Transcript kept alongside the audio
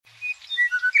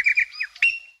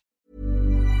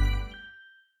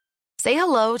Say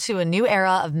hello to a new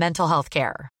era of mental health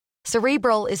care.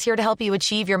 Cerebral is here to help you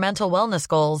achieve your mental wellness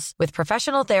goals with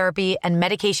professional therapy and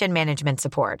medication management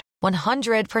support.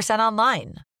 100%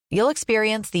 online. You'll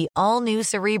experience the all-new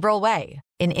Cerebral Way,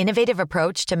 an innovative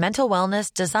approach to mental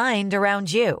wellness designed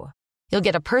around you. You'll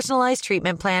get a personalized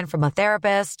treatment plan from a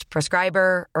therapist,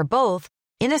 prescriber, or both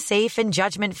in a safe and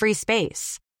judgment-free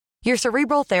space. Your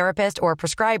Cerebral therapist or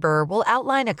prescriber will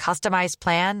outline a customized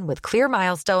plan with clear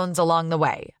milestones along the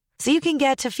way, so you can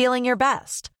get to feeling your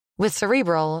best. With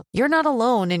Cerebral, you're not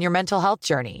alone in your mental health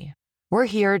journey. We're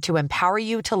here to empower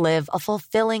you to live a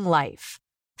fulfilling life.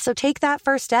 So take that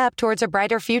first step towards a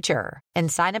brighter future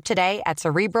and sign up today at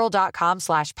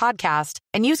Cerebral.com/podcast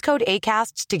and use code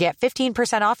ACAST to get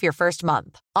 15% off your first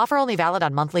month. Offer only valid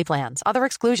on monthly plans. Other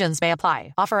exclusions may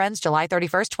apply. Offer ends July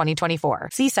 31st, 2024.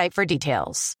 See site for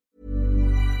details.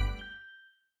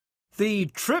 The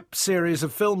Trip series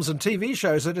of films and TV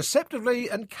shows are deceptively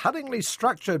and cunningly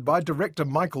structured by director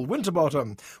Michael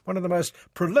Winterbottom, one of the most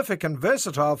prolific and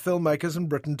versatile filmmakers in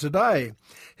Britain today.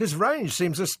 His range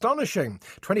seems astonishing.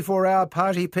 24-Hour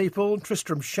Party People,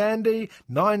 Tristram Shandy,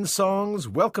 9 Songs,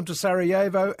 Welcome to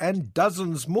Sarajevo, and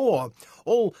dozens more,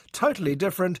 all totally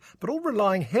different, but all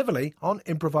relying heavily on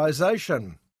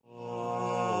improvisation.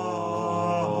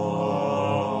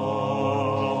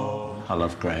 I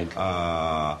love Greg.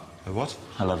 What?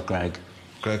 I love Greg.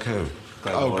 Greg who?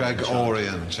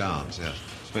 Gregorian chant, yes.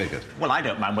 It's very good. Well, I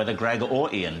don't mind whether Greg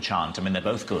or Ian chant. I mean, they're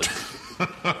both good.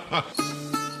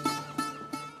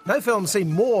 No film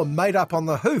seemed more made up on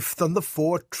the hoof than the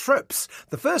 4 trips.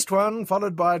 The first one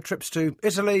followed by trips to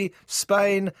Italy,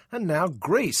 Spain, and now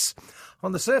Greece.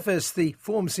 On the surface, the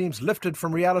form seems lifted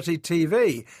from reality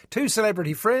TV. 2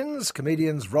 celebrity friends,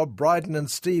 comedians Rob Brydon and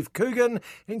Steve Coogan,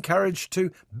 encouraged to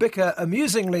bicker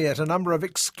amusingly at a number of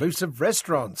exclusive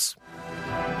restaurants.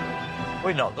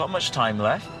 We've not got much time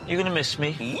left. You're going to miss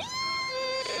me.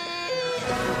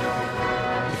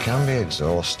 It can be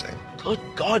exhausting. Good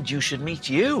God, you should meet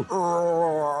you.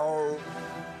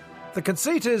 The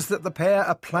conceit is that the pair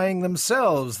are playing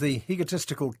themselves, the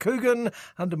egotistical Coogan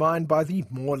undermined by the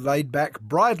more laid-back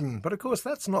Brydon. But of course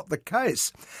that's not the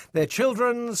case. Their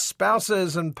children,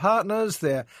 spouses and partners,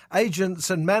 their agents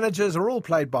and managers are all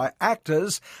played by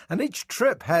actors, and each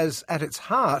trip has at its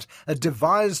heart a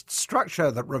devised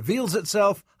structure that reveals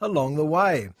itself along the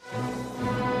way.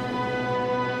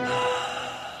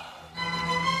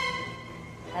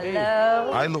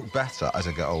 Hello. I look better as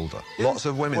I get older. Lots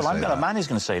of women say that. A man is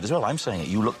going to say it as well. I'm saying it.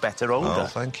 You look better older. Oh,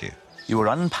 thank you. You were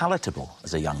unpalatable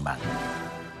as a young man.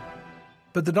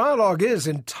 But the dialogue is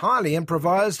entirely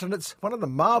improvised, and it's one of the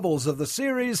marvels of the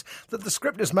series that the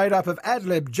script is made up of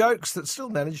ad-lib jokes that still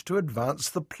manage to advance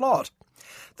the plot.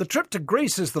 The trip to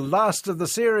Greece is the last of the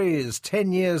series,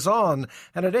 10 years on,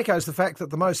 and it echoes the fact that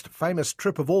the most famous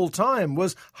trip of all time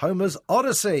was Homer's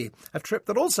Odyssey, a trip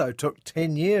that also took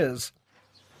 10 years.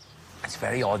 It's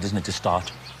very odd, isn't it, to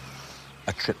start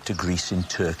a trip to Greece in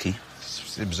Turkey?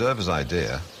 It's the observer's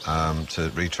idea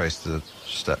to retrace the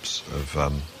steps of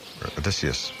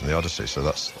Odysseus in the Odyssey, so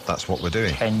that's what we're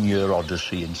doing. 10-year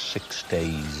Odyssey in 6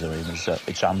 days. I mean,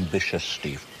 it's ambitious,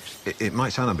 Steve. It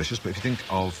might sound ambitious, but if you think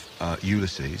of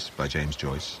Ulysses by James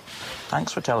Joyce...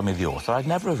 Thanks for telling me the author. I'd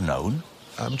never have known.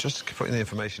 I'm just putting the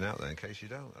information out there in case you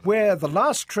don't. Where the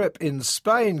last trip in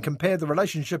Spain compared the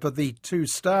relationship of the 2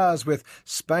 stars with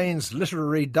Spain's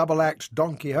literary double-act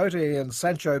Don Quixote and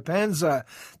Sancho Panza,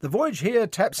 the voyage here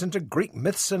taps into Greek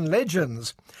myths and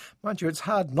legends. Mind you, it's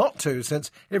hard not to,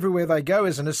 since everywhere they go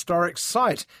is an historic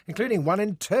site, including one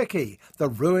in Turkey, the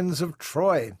ruins of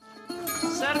Troy.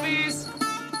 Service!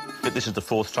 This is the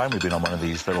 4th time we've been on one of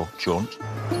these little jaunts.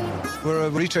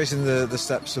 We're retracing the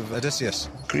steps of Odysseus.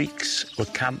 Greeks were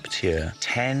camped here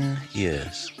 10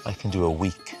 years. I can do a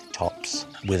week, tops,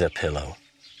 with a pillow.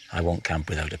 I won't camp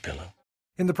without a pillow.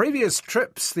 In the previous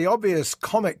trips, the obvious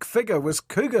comic figure was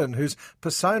Coogan, whose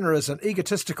persona as an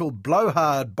egotistical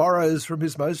blowhard borrows from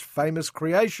his most famous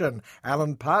creation,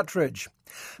 Alan Partridge.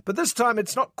 But this time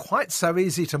it's not quite so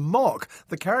easy to mock.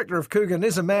 The character of Coogan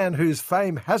is a man whose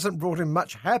fame hasn't brought him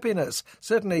much happiness,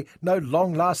 certainly no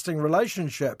long-lasting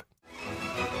relationship.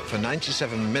 For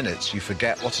 97 minutes, you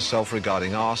forget what a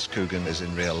self-regarding arse Coogan is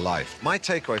in real life. My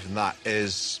takeaway from that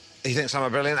is he thinks I'm a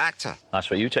brilliant actor. That's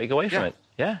what you take away from it?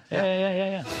 Yeah.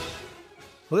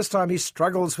 Well, this time he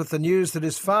struggles with the news that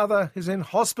his father is in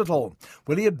hospital.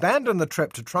 Will he abandon the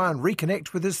trip to try and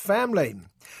reconnect with his family?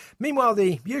 Meanwhile,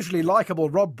 the usually likeable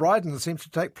Rob Brydon seems to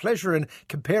take pleasure in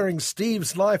comparing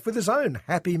Steve's life with his own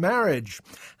happy marriage.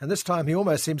 And this time he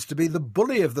almost seems to be the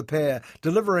bully of the pair,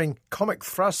 delivering comic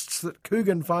thrusts that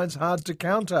Coogan finds hard to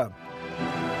counter.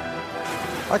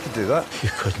 I could do that. You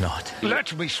could not.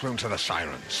 Let me swim to the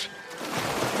sirens.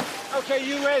 OK,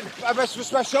 you in. I messed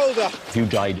with my shoulder. If you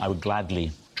died, I would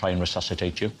gladly try and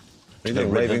resuscitate you. Are you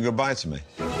waving goodbye to me?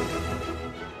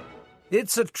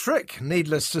 It's a trick,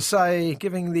 needless to say,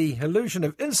 giving the illusion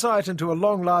of insight into a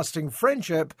long-lasting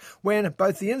friendship when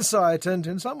both the insight and,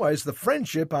 in some ways, the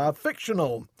friendship are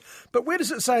fictional. But where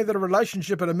does it say that a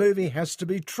relationship in a movie has to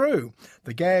be true?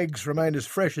 The gags remain as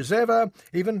fresh as ever,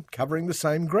 even covering the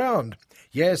same ground.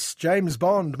 Yes, James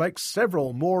Bond makes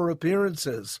several more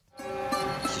appearances.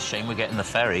 It's a shame we're getting the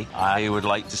ferry. I would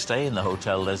like to stay in the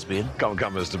Hotel Lesbian. Come,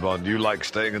 Mr. Bond. You like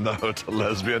staying in the Hotel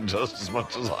Lesbian just as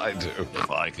much as I do.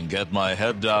 If I can get my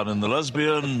head down in the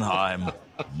Lesbian, I'm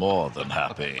more than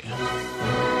happy.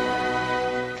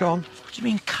 Go on. What do you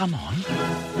mean, come on?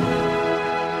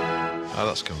 Oh,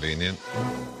 that's convenient.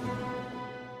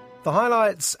 The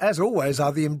highlights, as always,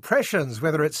 are the impressions,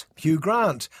 whether it's Hugh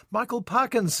Grant, Michael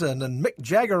Parkinson and Mick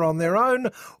Jagger on their own,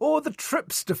 or the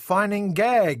trip's defining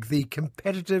gag, the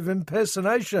competitive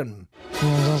impersonation.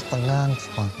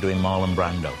 Doing Marlon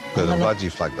Brando. Good, I'm glad you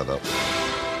flagged that up.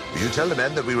 You tell the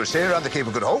men that we will stay around the Cape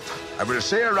of Good Hope, and we'll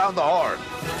stay around the Horn.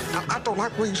 I don't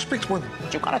like when you speak to women.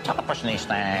 You've got to tell us these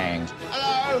things.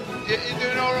 Hello. You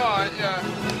doing all right? Yeah.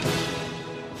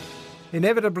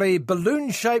 Inevitably,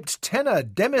 balloon-shaped tenor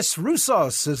Demis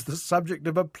Roussos is the subject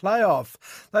of a playoff,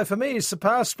 though for me he's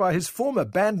surpassed by his former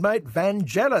bandmate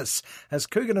Vangelis, as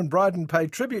Coogan and Brydon pay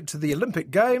tribute to the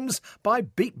Olympic Games by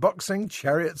beatboxing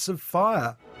Chariots of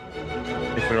Fire.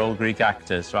 If we're all Greek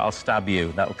actors, I'll stab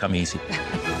you. That'll come easy.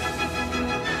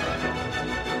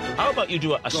 How about you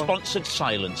do a sponsored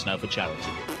silence now for charity?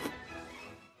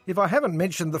 If I haven't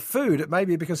mentioned the food, it may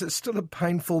be because it's still a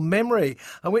painful memory.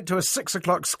 I went to a 6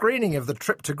 o'clock screening of The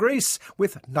Trip to Greece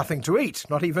with nothing to eat,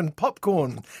 not even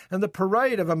popcorn, and the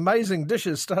parade of amazing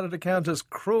dishes started to count as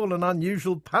cruel and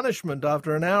unusual punishment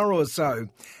after an hour or so.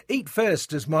 Eat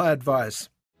first is my advice.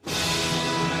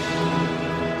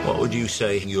 What would you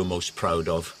say you're most proud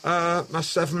of? My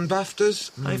 7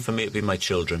 BAFTAs. Aye, for me it'd be my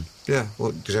children. Yeah,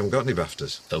 well, because you haven't got any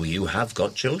BAFTAs. Though you have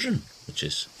got children, which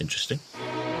is interesting.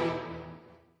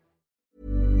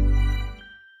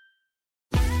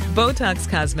 Botox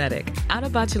Cosmetic, out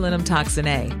of botulinum toxin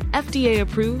A, FDA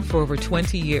approved for over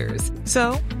 20 years.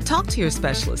 So, talk to your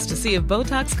specialist to see if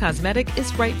Botox Cosmetic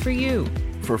is right for you.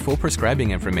 For full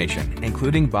prescribing information,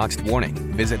 including boxed warning,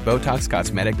 visit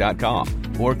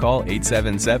BotoxCosmetic.com or call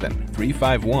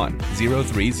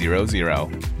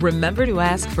 877-351-0300. Remember to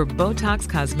ask for Botox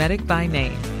Cosmetic by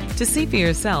name. To see for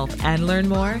yourself and learn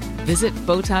more, visit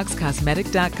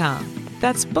BotoxCosmetic.com.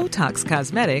 That's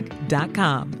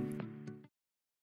BotoxCosmetic.com.